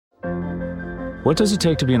What does it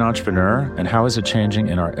take to be an entrepreneur, and how is it changing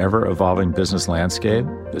in our ever-evolving business landscape?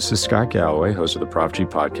 This is Scott Galloway, host of the Prop G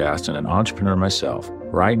podcast and an entrepreneur myself.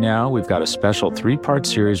 Right now, we've got a special 3-part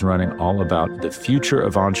series running all about the future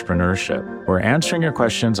of entrepreneurship. We're answering your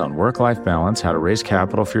questions on work-life balance, how to raise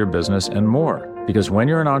capital for your business, and more. Because when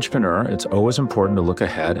you're an entrepreneur, it's always important to look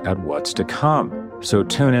ahead at what's to come. So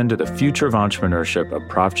tune in to the Future of Entrepreneurship, a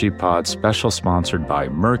Prop G pod special sponsored by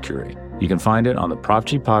Mercury. You can find it on the Prop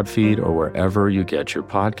G Pod feed or wherever you get your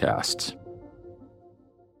podcasts.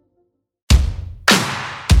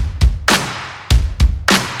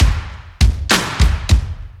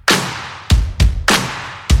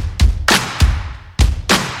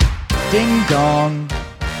 Ding dong.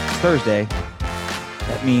 It's Thursday.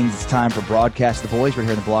 That means it's time for Broadcast the Boys. We're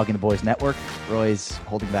here in the Blogging the Boys Network. Roy's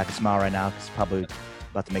holding back a smile right now because he's probably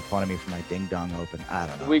about to make fun of me for my ding dong open. I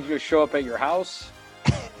don't know. Did we just show up at your house?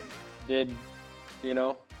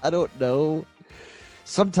 I don't know.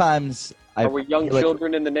 Sometimes Are we young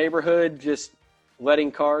children in the neighborhood just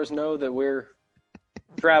letting cars know that we're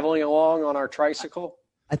traveling along on our tricycle?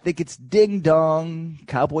 I think it's ding dong.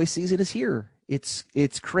 Cowboy season is here. It's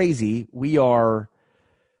crazy. We are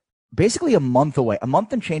basically a month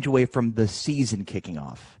and change away from the season kicking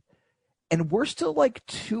off. And we're still like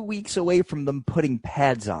 2 weeks away from them putting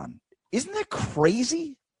pads on. Isn't that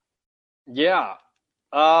crazy? Yeah.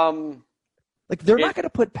 They're not going to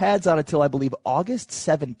put pads on until, I believe, August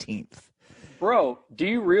 17th. Bro, do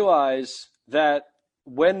you realize that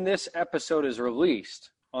when this episode is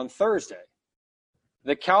released on Thursday,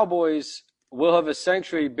 the Cowboys will have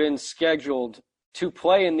essentially been scheduled to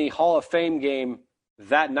play in the Hall of Fame game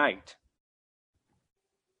that night?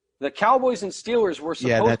 The Cowboys and Steelers were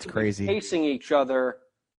supposed to be facing each other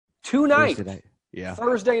tonight,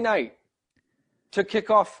 Thursday night, to kick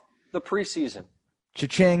off the preseason.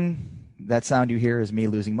 Cha-ching. That sound you hear is me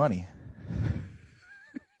losing money.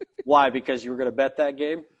 Why? Because you were going to bet that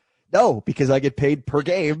game? No, because I get paid per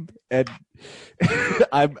game, and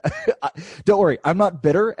don't worry, I'm not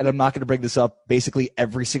bitter, and I'm not going to bring this up basically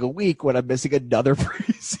every single week when I'm missing another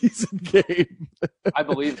preseason game. I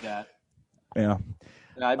believe that. Yeah.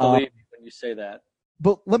 And I believe when you say that.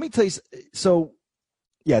 But let me tell you, so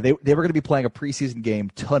yeah, they were going to be playing a preseason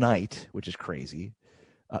game tonight, which is crazy.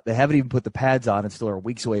 They haven't even put the pads on and still are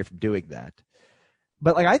weeks away from doing that.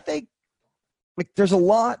 But I think there's a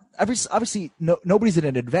lot. Obviously, nobody's at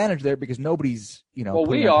an advantage there because nobody's Well,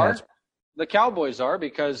 we are. The Cowboys are,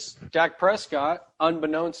 because Dak Prescott,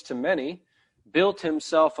 unbeknownst to many, built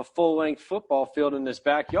himself a full-length football field in his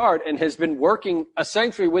backyard and has been working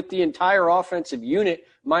essentially with the entire offensive unit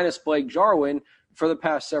minus Blake Jarwin for the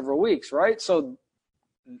past several weeks, right? So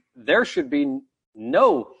there should be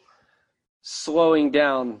no slowing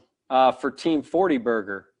down for Team 40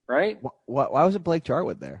 Burger, right? Why wasn't Blake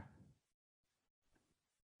Jarwin there?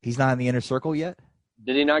 He's not in the inner circle yet?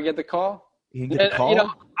 Did he not get the call? He didn't get the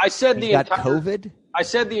call? I said COVID? I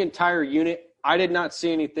said the entire unit. I did not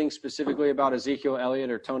see anything specifically about Ezekiel Elliott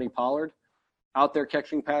or Tony Pollard out there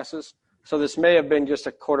catching passes. So this may have been just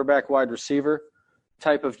a quarterback wide receiver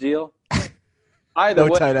type of deal. No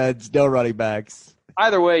tight ends, no running backs.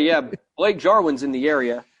 Either way, yeah, Blake Jarwin's in the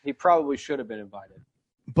area. He probably should have been invited.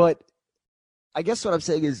 But I guess what I'm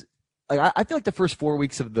saying is, I feel like the first 4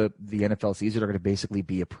 weeks of the NFL season are going to basically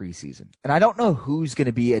be a preseason. And I don't know who's going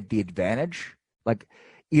to be at the advantage.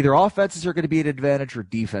 Either offenses are going to be at an advantage or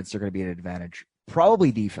defenses are going to be at an advantage.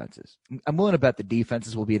 Probably defenses. I'm willing to bet the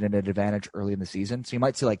defenses will be at an advantage early in the season. So you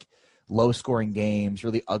might see low-scoring games,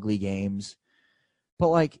 really ugly games.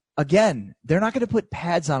 But again, they're not going to put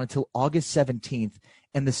pads on until August 17th.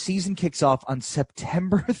 And the season kicks off on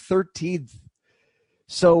September 13th.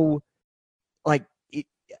 So,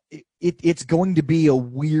 it's going to be a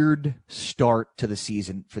weird start to the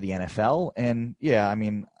season for the NFL. And, yeah, I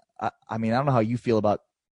don't know how you feel about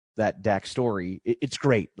that Dak story. It's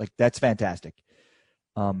great. That's fantastic.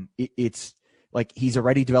 It's he's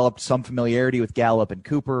already developed some familiarity with Gallup and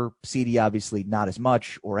Cooper. CD, obviously, not as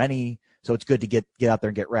much or any. So it's good to get out there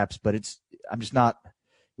and get reps. But I'm just not,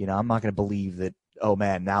 I'm not going to believe that, oh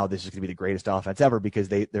man, now this is going to be the greatest offense ever because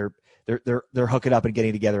they're hooking up and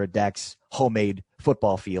getting together at Dak's homemade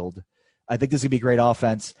football field. I think this is going to be a great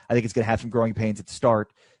offense. I think it's going to have some growing pains at the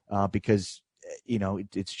start because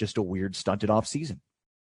it's just a weird stunted off season.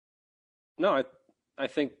 No, I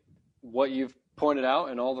think what you've pointed out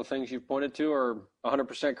and all the things you've pointed to are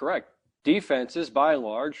 100% correct. Defenses, by and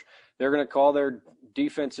large, they're going to call their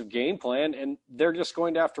defensive game plan, and they're just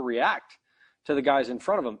going to have to react to the guys in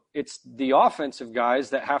front of them. It's the offensive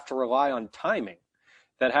guys that have to rely on timing,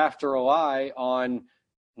 that have to rely on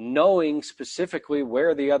knowing specifically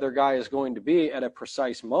where the other guy is going to be at a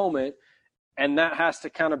precise moment And that has to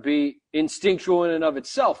kind of be instinctual in and of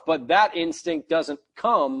itself. But that instinct doesn't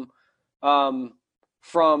come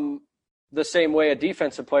from the same way a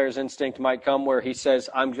defensive player's instinct might come, where he says,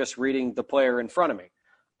 I'm just reading the player in front of me.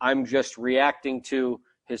 I'm just reacting to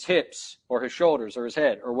his hips or his shoulders or his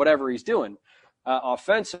head or whatever he's doing.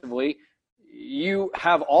 Offensively, you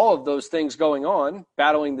have all of those things going on,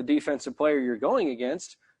 battling the defensive player you're going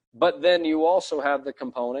against, but then you also have the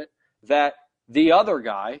component that the other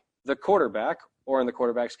guy, the quarterback, or in the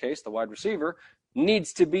quarterback's case, the wide receiver,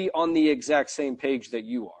 needs to be on the exact same page that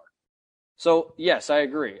you are. So, yes, I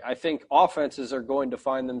agree. I think offenses are going to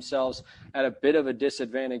find themselves at a bit of a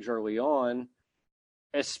disadvantage early on,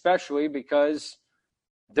 especially because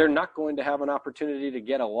they're not going to have an opportunity to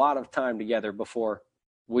get a lot of time together before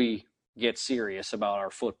we get serious about our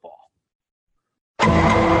football.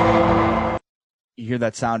 You hear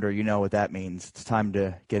that sounder, you know what that means. It's time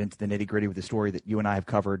to get into the nitty-gritty with the story that you and I have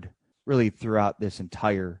covered really throughout this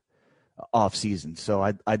entire offseason. So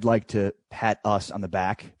I'd like to pat us on the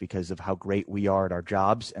back because of how great we are at our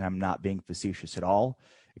jobs, and I'm not being facetious at all,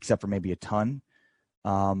 except for maybe a ton.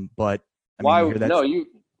 But I why? mean, No, you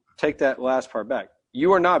take that last part back.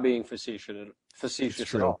 You are not being facetious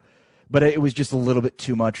at all. But it was just a little bit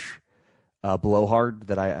too much blowhard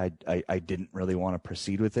that I didn't really want to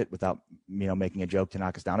proceed with it without making a joke to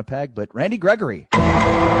knock us down a peg. But Randy Gregory,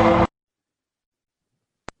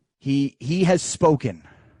 he has spoken.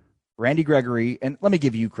 Randy Gregory, and let me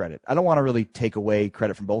give you credit. I don't want to really take away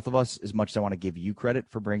credit from both of us as much as I want to give you credit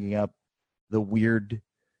for bringing up the weird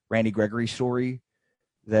Randy Gregory story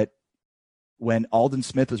that when Aldon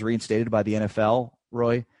Smith was reinstated by the NFL,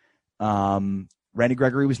 Roy, Randy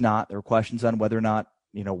Gregory was not. There were questions on whether or not,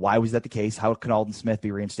 why was that the case? How can Aldon Smith be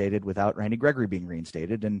reinstated without Randy Gregory being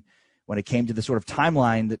reinstated? And when it came to the sort of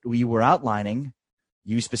timeline that we were outlining,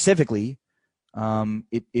 you specifically,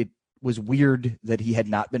 it was weird that he had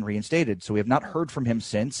not been reinstated. So we have not heard from him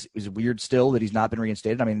since. It was weird still that he's not been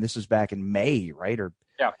reinstated. I mean, this was back in May, right? Or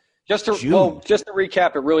yeah. Just to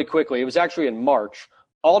recap it really quickly, it was actually in March.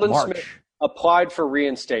 Aldon Smith applied for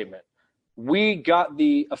reinstatement. We got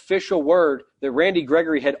the official word that Randy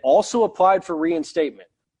Gregory had also applied for reinstatement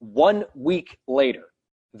 1 week later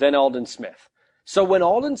than Aldon Smith. So when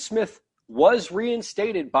Aldon Smith was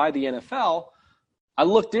reinstated by the NFL, I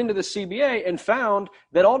looked into the CBA and found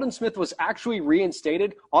that Aldon Smith was actually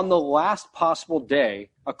reinstated on the last possible day,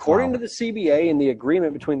 according to the CBA and the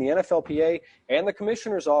agreement between the NFLPA and the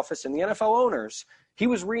commissioner's office and the NFL owners. He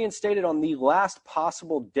was reinstated on the last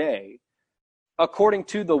possible day, according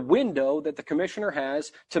to the window that the commissioner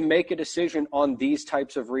has to make a decision on these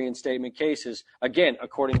types of reinstatement cases, again,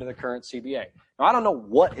 according to the current CBA. Now, I don't know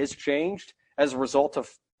what has changed as a result of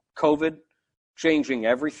COVID changing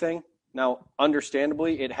everything. Now,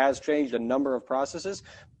 understandably, it has changed a number of processes,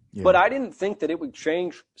 but I didn't think that it would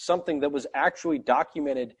change something that was actually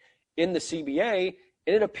documented in the CBA,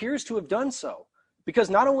 and it appears to have done so. Because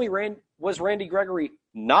not only was Randy Gregory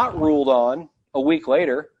not ruled on a week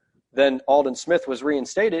later than Aldon Smith was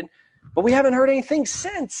reinstated, but we haven't heard anything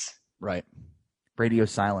since. Right. Radio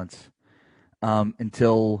silence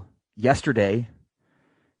until yesterday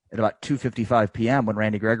at about 2:55 p.m. when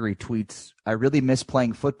Randy Gregory tweets, I really miss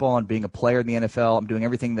playing football and being a player in the NFL. I'm doing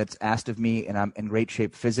everything that's asked of me, and I'm in great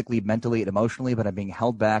shape physically, mentally, and emotionally, but I'm being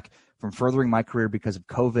held back from furthering my career because of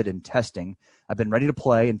COVID and testing. I've been ready to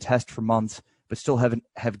play and test for months, but still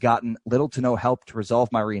have gotten little to no help to resolve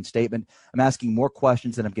my reinstatement. I'm asking more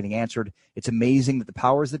questions than I'm getting answered. It's amazing that the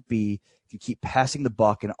powers that be can keep passing the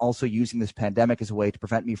buck and also using this pandemic as a way to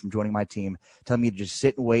prevent me from joining my team, telling me to just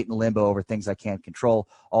sit and wait in limbo over things I can't control,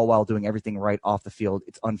 all while doing everything right off the field.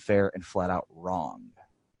 It's unfair and flat out wrong.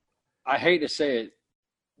 I hate to say it,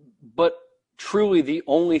 but truly the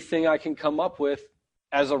only thing I can come up with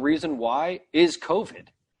as a reason why is COVID.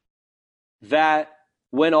 That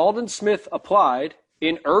when Aldon Smith applied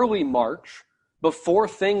in early March, before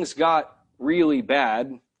things got really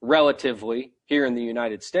bad, relatively, here in the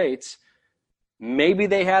United States, maybe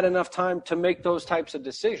they had enough time to make those types of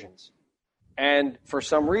decisions. And for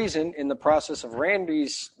some reason, in the process of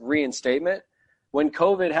Randy's reinstatement, when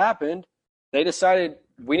COVID happened, they decided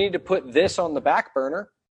we need to put this on the back burner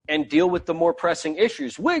and deal with the more pressing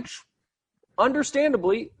issues, which,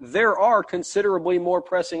 understandably, there are considerably more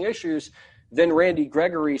pressing issues than Randy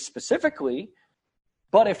Gregory specifically.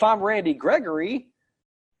 But if I'm Randy Gregory,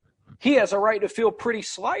 he has a right to feel pretty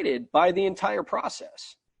slighted by the entire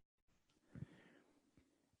process.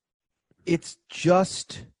 It's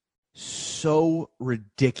just so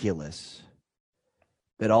ridiculous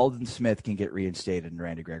that Aldon Smith can get reinstated and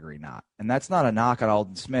Randy Gregory not. And that's not a knock on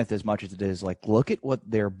Aldon Smith as much as it is look at what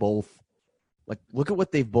they've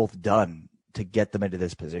both done to get them into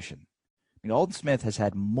this position. I mean, Alden Smith has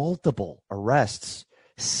had multiple arrests,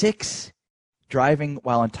 6 driving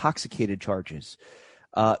while intoxicated charges,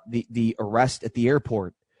 the arrest at the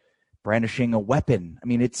airport, brandishing a weapon. I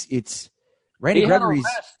mean, it's Randy Gregory's.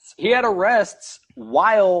 He had arrests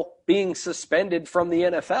while being suspended from the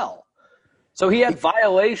NFL. So he had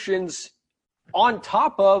violations on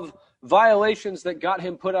top of violations that got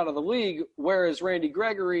him put out of the league, whereas Randy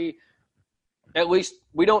Gregory, at least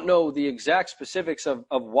we don't know the exact specifics of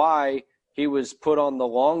why he was put on the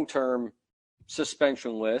long-term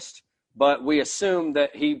suspension list, but we assume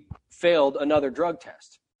that he failed another drug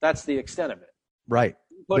test. That's the extent of it. Right.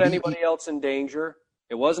 Put anybody else in danger.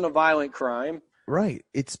 It wasn't a violent crime. Right.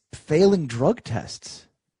 It's failing drug tests.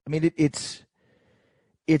 I mean, it's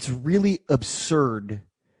really absurd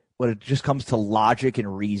when it just comes to logic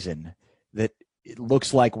and reason that it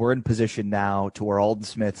looks like we're in position now to where Alden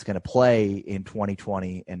Smith's going to play in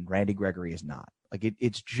 2020 and Randy Gregory is not. Like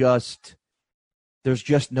it's just, there's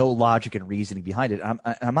just no logic and reasoning behind it.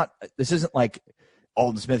 I'm not, this isn't like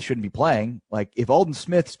Alden Smith shouldn't be playing. Like if Alden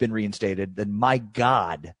Smith's been reinstated, then my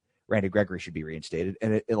God, Randy Gregory should be reinstated.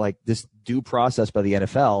 And like this due process by the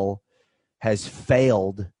NFL has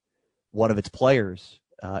failed one of its players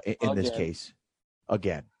in this case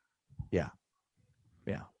again. Yeah.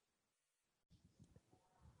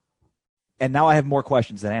 And now I have more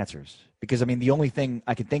questions than answers because, I mean, the only thing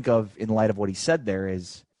I can think of in light of what he said there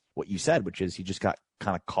is what you said, which is he just got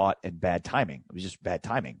kind of caught in bad timing. It was just bad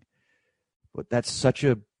timing. But that's such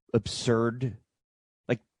a absurd,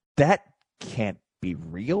 like that can't be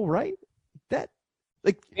real, right? That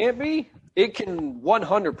like can't be. It can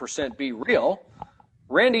 100% be real.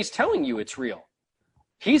 Randy's telling you it's real.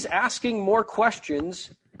 He's asking more questions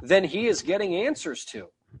than he is getting answers to.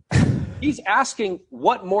 He's asking,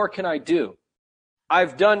 what more can I do?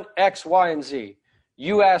 I've done X, Y, and Z.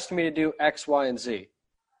 You asked me to do X, Y, and Z.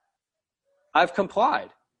 I've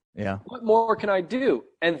complied. Yeah. What more can I do?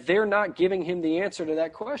 And they're not giving him the answer to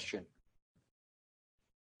that question.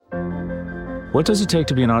 What does it take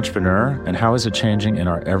to be an entrepreneur, and how is it changing in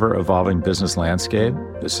our ever-evolving business landscape?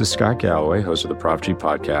 This is Scott Galloway, host of the Prop G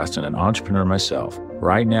podcast and an entrepreneur myself.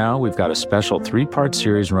 Right now, we've got a special 3-part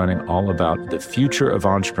series running all about the future of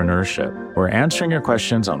entrepreneurship. We're answering your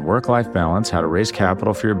questions on work-life balance, how to raise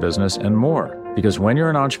capital for your business, and more. Because when you're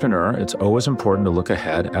an entrepreneur, it's always important to look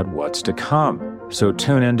ahead at what's to come. So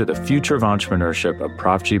tune in to the Future of Entrepreneurship, a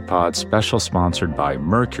Prop G pod special sponsored by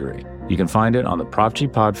Mercury. You can find it on the Prop G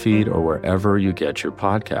Pod feed or wherever you get your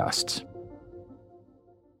podcasts.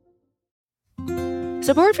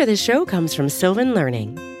 Support for this show comes from Sylvan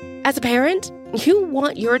Learning. As a parent, you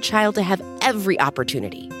want your child to have every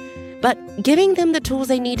opportunity. But giving them the tools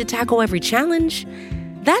they need to tackle every challenge,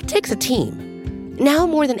 that takes a team. Now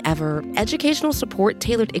more than ever, educational support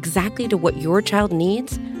tailored exactly to what your child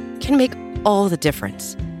needs can make all the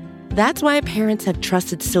difference. That's why parents have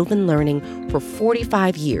trusted Sylvan Learning for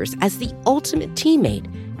 45 years as the ultimate teammate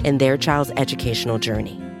in their child's educational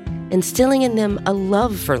journey, instilling in them a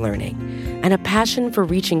love for learning and a passion for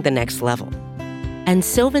reaching the next level. And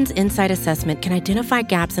Sylvan's Insight Assessment can identify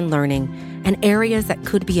gaps in learning and areas that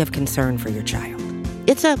could be of concern for your child.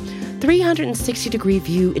 It's a 360-degree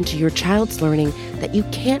view into your child's learning that you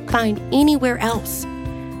can't find anywhere else,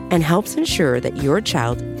 and helps ensure that your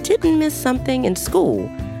child didn't miss something in school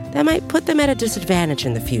that might put them at a disadvantage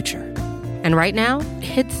in the future. And right now,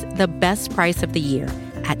 it's the best price of the year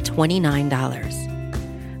at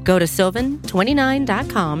 $29. Go to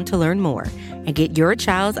sylvan29.com to learn more and get your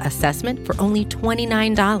child's assessment for only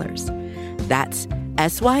 $29. That's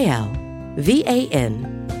SYLVAN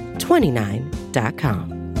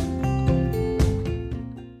 29.com.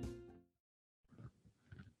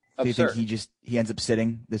 Do you think he ends up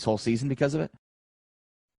sitting this whole season because of it?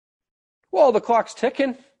 Well, the clock's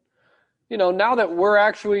ticking. You know, now that we're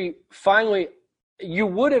actually finally, you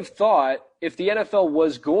would have thought if the NFL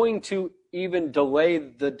was going to even delay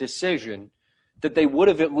the decision, that they would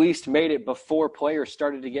have at least made it before players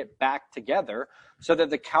started to get back together so that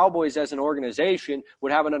the Cowboys as an organization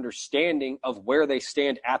would have an understanding of where they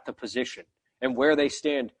stand at the position and where they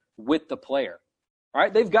stand with the player. All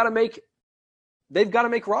right, they've got to make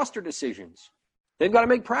roster decisions. They've got to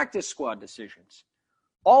make practice squad decisions.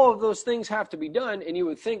 All of those things have to be done, and you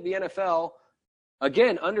would think the NFL,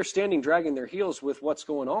 again, understanding dragging their heels with what's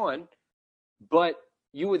going on, but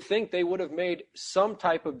you would think they would have made some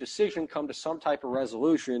type of decision, come to some type of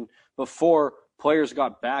resolution before players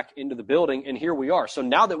got back into the building, and here we are. So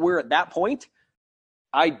now that we're at that point,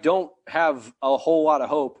 I don't have a whole lot of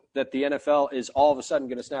hope that the NFL is all of a sudden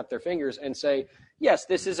going to snap their fingers and say, yes,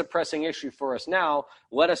 this is a pressing issue for us now.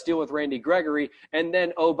 Let us deal with Randy Gregory. And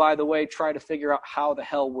then, oh, by the way, try to figure out how the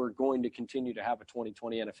hell we're going to continue to have a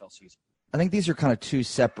 2020 NFL season. I think these are kind of two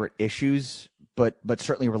separate issues, but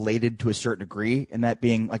certainly related to a certain degree. And that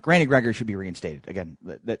being, like, Randy Gregory should be reinstated. Again,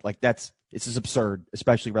 this is absurd,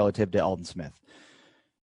 especially relative to Aldon Smith.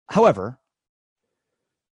 However,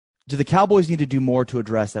 do the Cowboys need to do more to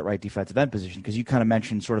address that right defensive end position? Because you kind of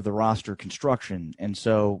mentioned sort of the roster construction. And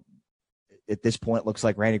so at this point, it looks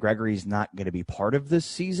like Randy Gregory is not going to be part of this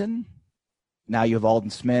season. Now you have Aldon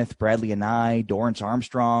Smith, Bradley Anae, Dorrance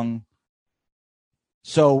Armstrong.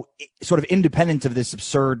 So sort of independent of this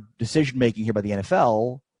absurd decision-making here by the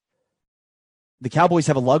NFL, the Cowboys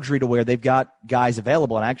have a luxury to where they've got guys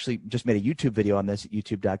available. And I actually just made a YouTube video on this at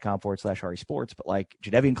youtube.com/Ari Sports. But like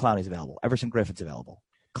Jadeveon Clowney's available. Everson Griffin's available.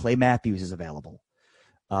 Clay Matthews is available.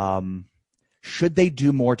 Should they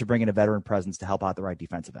do more to bring in a veteran presence to help out the right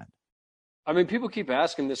defensive end? I mean, people keep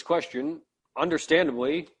asking this question.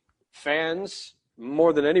 Understandably, fans,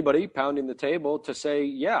 more than anybody, pounding the table to say,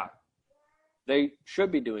 yeah, they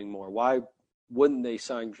should be doing more. Why wouldn't they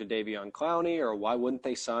sign Jadeveon Clowney, or why wouldn't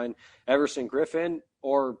they sign Everson Griffin,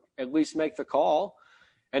 or at least make the call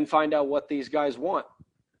and find out what these guys want?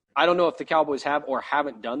 I don't know if the Cowboys have or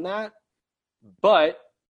haven't done that, but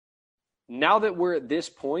now that we're at this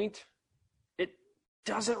point, it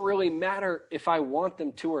doesn't really matter if I want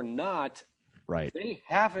them to or not. Right. They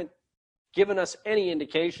haven't given us any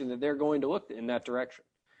indication that they're going to look in that direction.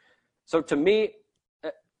 So to me,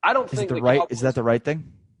 I don't think is that the right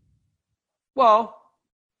thing? Well,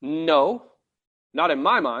 no, not in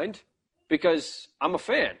my mind, because I'm a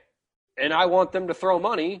fan and I want them to throw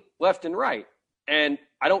money left and right. And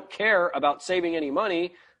I don't care about saving any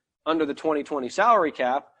money under the 2020 salary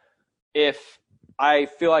cap if I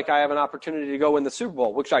feel like I have an opportunity to go win the Super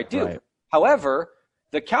Bowl, which I do. Right. However,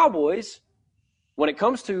 the Cowboys, when it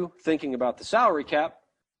comes to thinking about the salary cap,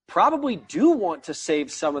 probably do want to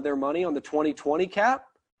save some of their money on the 2020 cap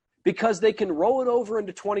because they can roll it over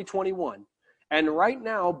into 2021. And right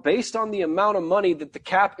now, based on the amount of money that the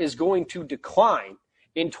cap is going to decline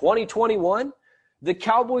in 2021, the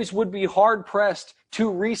Cowboys would be hard-pressed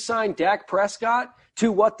to re-sign Dak Prescott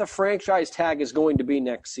to what the franchise tag is going to be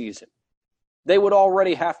next season. They would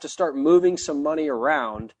already have to start moving some money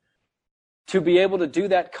around to be able to do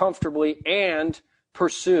that comfortably and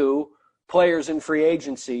pursue players in free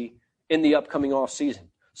agency in the upcoming offseason.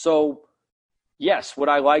 So, yes, would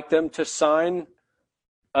I like them to sign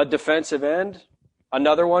a defensive end,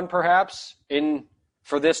 another one perhaps,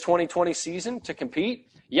 for this 2020 season to compete?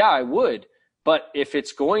 Yeah, I would. But if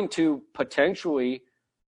it's going to potentially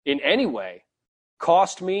in any way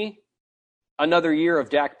cost me another year of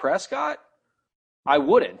Dak Prescott, I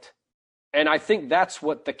wouldn't. And I think that's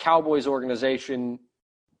what the Cowboys organization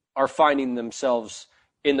are finding themselves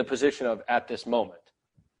in the position of at this moment.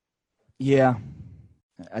 Yeah,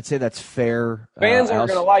 I'd say that's fair. Fans aren't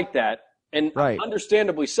going to like that, and right.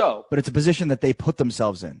 Understandably so. But it's a position that they put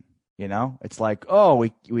themselves in. You know, it's like, oh,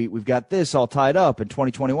 we've got this all tied up in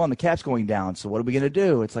 2021. The cap's going down. So what are we going to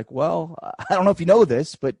do? It's like, well, I don't know if you know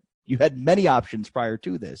this, but you had many options prior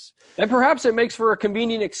to this. And perhaps it makes for a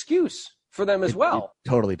convenient excuse for them as well. It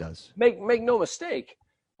totally does. Make no mistake.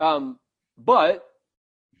 But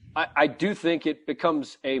I do think it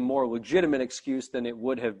becomes a more legitimate excuse than it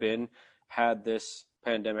would have been had this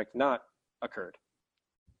pandemic not occurred.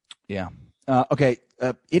 Yeah. Okay.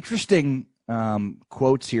 Interesting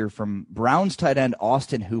quotes here from Browns tight end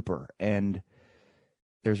Austin Hooper. And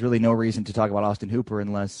there's really no reason to talk about Austin Hooper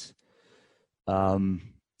unless, unless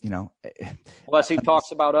he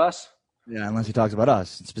talks about us. Yeah, unless he talks about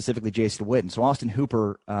us, specifically Jason Witten. So Austin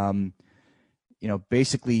Hooper,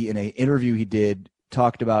 basically in an interview he did,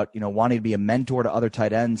 talked about, wanting to be a mentor to other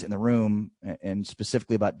tight ends in the room, and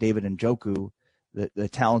specifically about David Njoku, the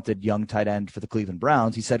talented young tight end for the Cleveland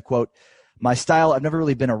Browns. He said, quote, "My style, I've never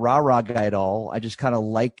really been a rah-rah guy at all. I just kind of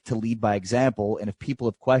like to lead by example, and if people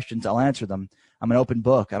have questions, I'll answer them. I'm an open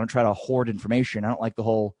book. I don't try to hoard information. I don't like the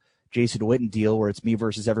whole Jason Witten deal where it's me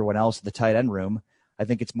versus everyone else in the tight end room. I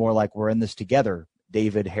think it's more like we're in this together.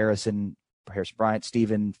 David, Harrison Bryant,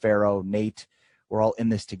 Steven, Farrow, Nate, we're all in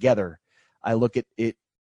this together. I look at it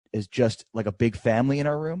as just like a big family in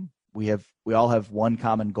our room. We all have one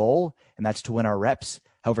common goal, and that's to win our reps.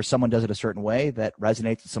 However, someone does it a certain way that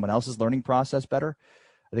resonates with someone else's learning process better.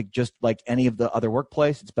 I think just like any of the other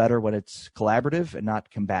workplace, it's better when it's collaborative and not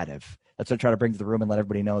combative. That's what I try to bring to the room and let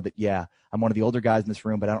everybody know that, yeah, I'm one of the older guys in this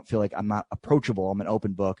room, but I don't feel like I'm not approachable. I'm an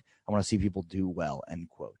open book. I want to see people do well," end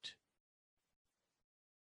quote.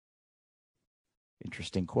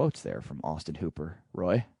 Interesting quotes there from Austin Hooper.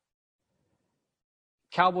 Roy?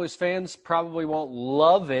 Cowboys fans probably won't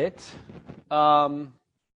love it,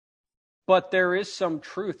 but there is some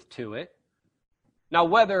truth to it. Now,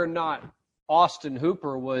 whether or not Austin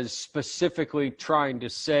Hooper was specifically trying to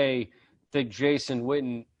say that Jason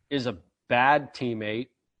Witten is a bad teammate,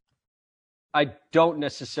 I don't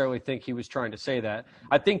necessarily think he was trying to say that.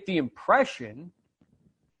 I think the impression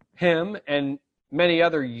him and many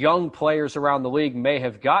other young players around the league may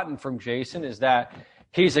have gotten from Jason is that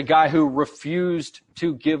he's a guy who refused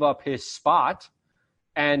to give up his spot.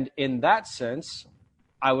 And in that sense,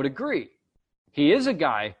 I would agree. He is a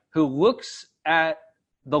guy who looks at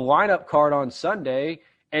the lineup card on Sunday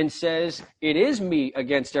and says, it is me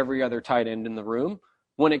against every other tight end in the room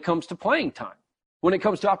when it comes to playing time, when it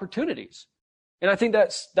comes to opportunities. And I think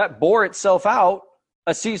that bore itself out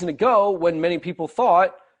a season ago when many people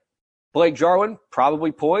thought Blake Jarwin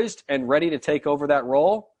probably poised and ready to take over that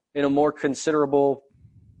role in a more considerable,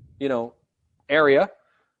 area.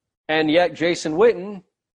 And yet Jason Witten,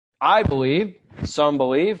 I believe, some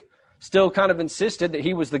believe, still kind of insisted that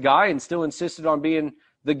he was the guy and still insisted on being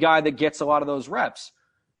the guy that gets a lot of those reps.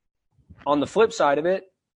 On the flip side of it,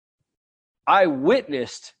 I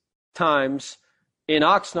witnessed times in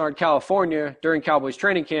Oxnard, California, during Cowboys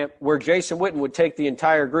training camp, where Jason Witten would take the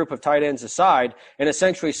entire group of tight ends aside and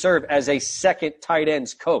essentially serve as a second tight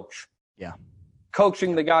ends coach. Yeah.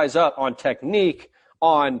 Coaching the guys up on technique,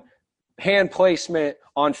 on hand placement,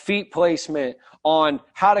 on feet placement, on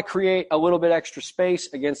how to create a little bit extra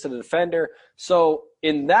space against the defender. So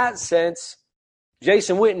in that sense,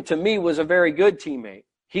 Jason Witten, to me, was a very good teammate.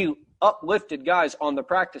 He uplifted guys on the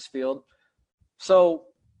practice field. So,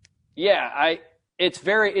 yeah, it's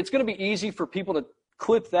going to be easy for people to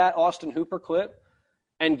clip that Austin Hooper clip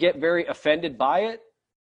and get very offended by it.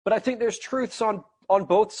 But I think there's truths on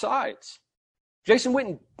both sides. Jason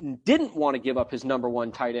Witten didn't want to give up his number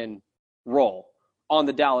one tight end role on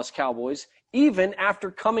the Dallas Cowboys, even after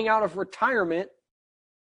coming out of retirement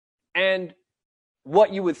and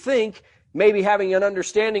what you would think, maybe having an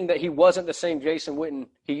understanding that he wasn't the same Jason Witten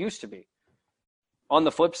he used to be. On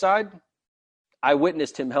the flip side, I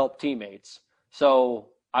witnessed him help teammates. So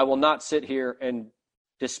I will not sit here and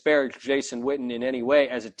disparage Jason Witten in any way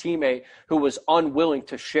as a teammate who was unwilling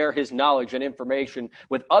to share his knowledge and information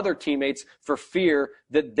with other teammates for fear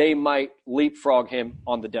that they might leapfrog him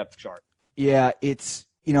on the depth chart. Yeah, it's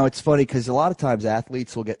funny because a lot of times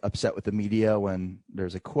athletes will get upset with the media when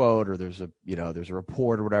there's a quote or there's a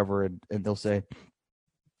report or whatever, and they'll say,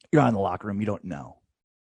 "You're not in the locker room, you don't know."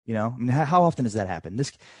 I mean, how often does that happen?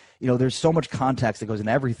 There's so much context that goes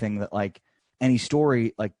into everything that, like, any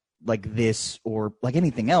story like this or like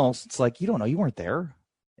anything else, it's like, you don't know, you weren't there.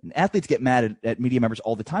 And athletes get mad at media members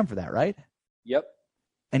all the time for that, right? Yep.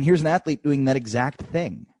 And here's an athlete doing that exact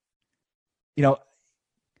thing.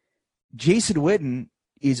 Jason Witten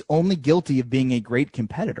is only guilty of being a great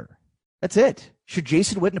competitor. That's it. Should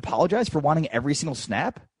Jason Witten apologize for wanting every single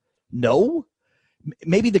snap? No.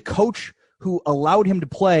 Maybe the coach who allowed him to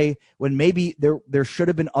play when maybe there should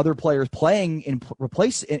have been other players playing in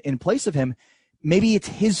place of him, maybe it's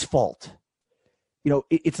his fault.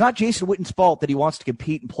 It's not Jason Witten's fault that he wants to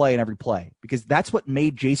compete and play in every play, because that's what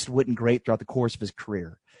made Jason Witten great throughout the course of his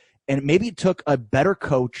career. And maybe it took a better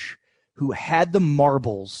coach who had the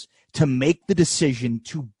marbles to make the decision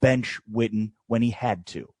to bench Witten when he had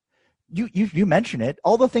to. You mentioned it.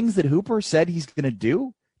 All the things that Hooper said he's going to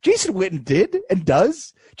do, Jason Witten did and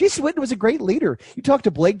does. Jason Witten was a great leader. You talk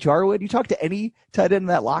to Blake Jarwin, you talk to any tight end in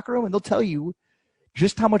that locker room, and they'll tell you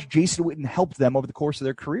just how much Jason Witten helped them over the course of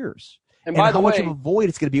their careers. And by how much of a void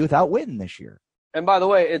it's going to be without Witten this year. And by the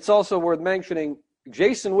way, it's also worth mentioning,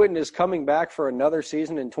 Jason Witten is coming back for another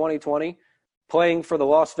season in 2020, playing for the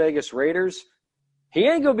Las Vegas Raiders. He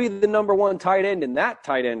ain't going to be the number one tight end in that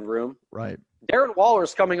tight end room. Right. Darren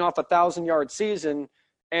Waller's coming off a 1,000-yard season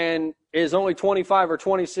and is only 25 or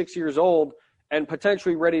 26 years old and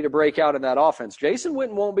potentially ready to break out in that offense. Jason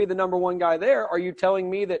Witten won't be the number one guy there. Are you telling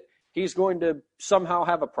me that he's going to somehow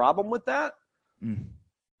have a problem with that?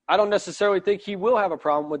 I don't necessarily think he will have a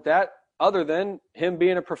problem with that, other than him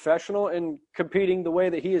being a professional and competing the way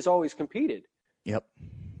that he has always competed. Yep.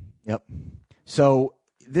 So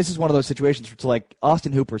this is one of those situations where it's like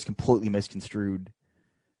Austin Hooper's completely misconstrued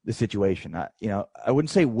the situation. I wouldn't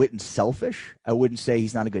say Witten's selfish. I wouldn't say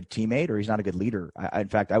he's not a good teammate or he's not a good leader. In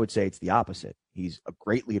fact, I would say it's the opposite. He's a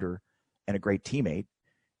great leader and a great teammate.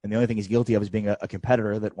 And the only thing he's guilty of is being a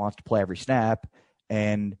competitor that wants to play every snap.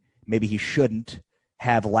 And maybe he shouldn't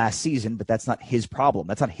have last season, but that's not his problem.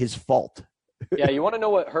 That's not his fault. Yeah, you want to know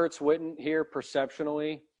what hurts Witten here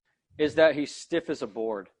perceptionally is that he's stiff as a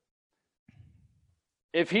board.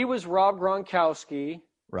 if he was Rob Gronkowski,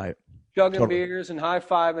 right, chugging beers and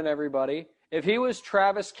high-fiving everybody, if he was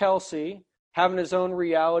Travis Kelce, having his own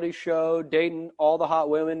reality show, dating all the hot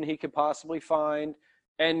women he could possibly find,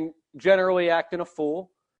 and generally acting a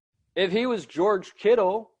fool, if he was George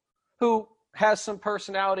Kittle, who has some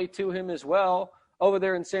personality to him as well over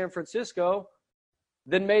there in San Francisco,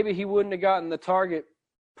 then maybe he wouldn't have gotten the target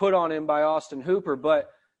put on him by Austin Hooper. But,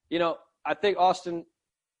 you know, I think Austin,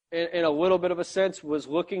 in a little bit of a sense, was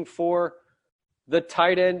looking for the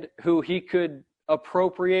tight end who he could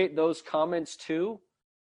appropriate those comments to.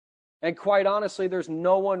 And quite honestly, there's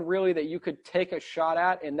no one really that you could take a shot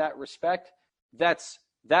at in that respect that's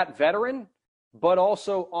that veteran, but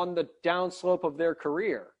also on the downslope of their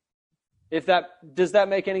career. Does that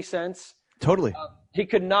make any sense? Totally. He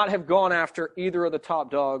could not have gone after either of the top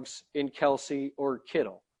dogs in Kelce or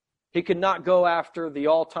Kittle. He could not go after the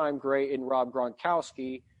all-time great in Rob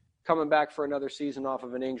Gronkowski, coming back for another season off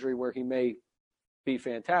of an injury where he may be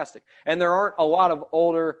fantastic. And there aren't a lot of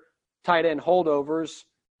older tight end holdovers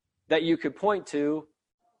that you could point to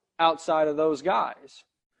outside of those guys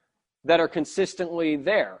that are consistently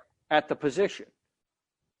there at the position.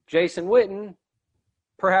 Jason Witten,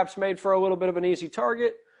 perhaps made for a little bit of an easy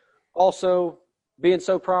target, also being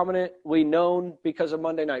so prominently known because of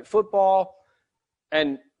Monday Night Football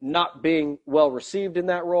and not being well received in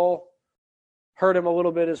that role hurt him a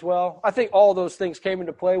little bit as well. I think all those things came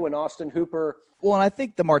into play when Austin Hooper. Well, and I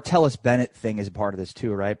think the Martellus Bennett thing is a part of this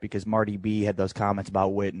too, right? Because Marty B had those comments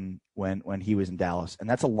about Witten when he was in Dallas, and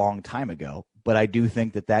that's a long time ago. But I do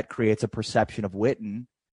think that creates a perception of Witten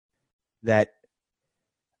that,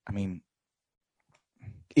 I mean,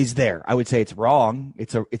 is there. I would say it's wrong.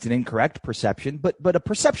 It's an incorrect perception, but a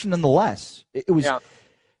perception nonetheless. It was. Yeah.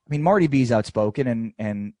 I mean, Marty B's outspoken,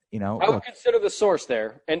 and you know, I would consider the source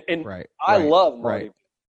there, and right, I love Marty. Right.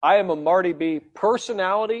 I am a Marty B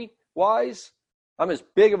personality wise. I'm as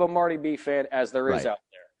big of a Marty B fan as there is out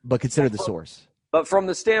there. But consider the source. But from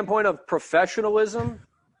the standpoint of professionalism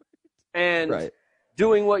and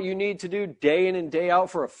doing what you need to do day in and day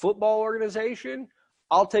out for a football organization,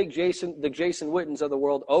 I'll take the Jason Wittens of the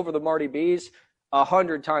world over the Marty B's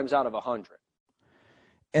 100 times out of 100.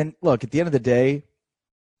 And look, at the end of the day,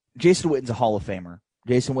 Jason Witten's a Hall of Famer.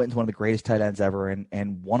 Jason Witten's one of the greatest tight ends ever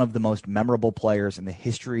and one of the most memorable players in the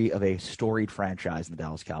history of a storied franchise in the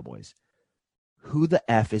Dallas Cowboys. Who the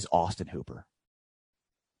F is Austin Hooper?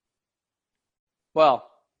 Well,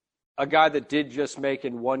 a guy that did just make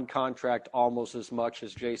in one contract almost as much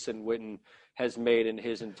as Jason Witten has made in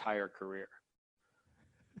his entire career.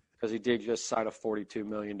 Because he did just sign a $42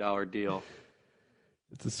 million deal.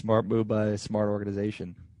 It's a smart move by a smart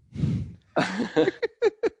organization.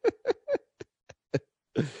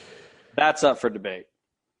 That's up for debate.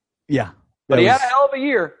 Yeah. But he had a hell of a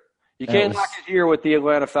year. You can't knock his year with the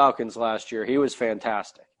Atlanta Falcons last year. He was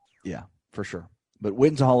fantastic. Yeah, for sure. But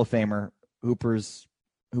Witten's a Hall of Famer. Hooper's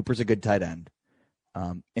a good tight end.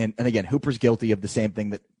 And again, Hooper's guilty of the same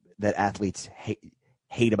thing that athletes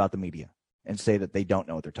hate about the media and say that they don't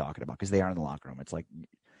know what they're talking about because they aren't in the locker room. It's like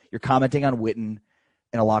you're commenting on Witten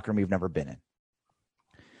in a locker room you've never been in.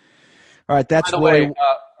 All right, that's by the way,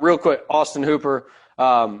 real quick, Austin Hooper,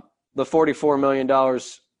 the $44 million,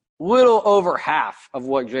 little over half of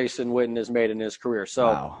what Jason Witten has made in his career.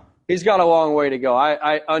 So He's got a long way to go.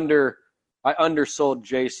 I undersold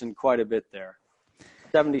Jason quite a bit there.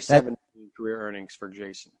 77 career earnings for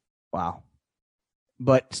Jason. Wow.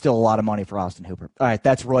 But still a lot of money for Austin Hooper. All right,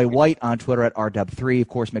 that's Roy White on Twitter at RW3. Of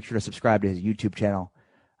course, make sure to subscribe to his YouTube channel,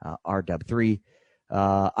 RW3.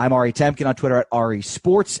 I'm Ari Temkin on Twitter at Ari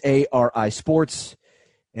Sports, ARI Sports.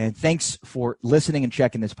 And thanks for listening and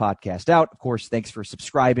checking this podcast out. Of course, thanks for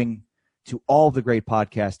subscribing to all the great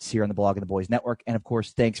podcasts here on the Blogging the Boys Network. And, of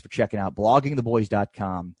course, thanks for checking out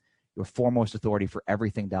bloggingtheboys.com, your foremost authority for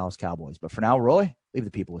everything Dallas Cowboys. But for now, Roy, leave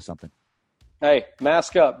the people with something. Hey,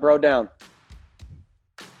 mask up, bro down.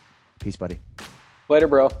 Peace, buddy. Later,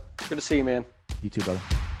 bro. Good to see you, man. You too, brother.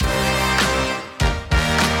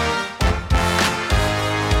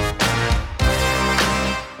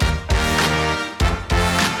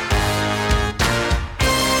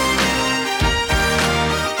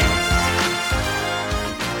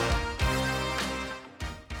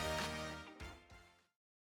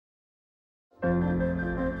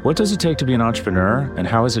 What does it take to be an entrepreneur, and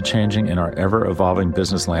how is it changing in our ever-evolving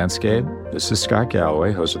business landscape? This is Scott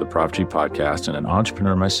Galloway, host of the Prop G podcast and an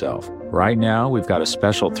entrepreneur myself. Right now, we've got a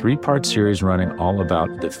special 3-part series running all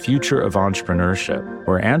about the future of entrepreneurship.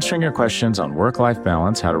 We're answering your questions on work-life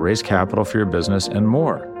balance, how to raise capital for your business, and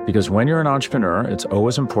more. Because when you're an entrepreneur, it's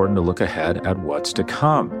always important to look ahead at what's to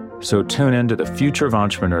come. So tune in to the Future of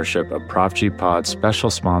Entrepreneurship, a Prop G Pod special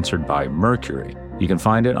sponsored by Mercury. You can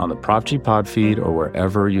find it on the Prop G Pod feed or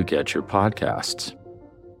wherever you get your podcasts.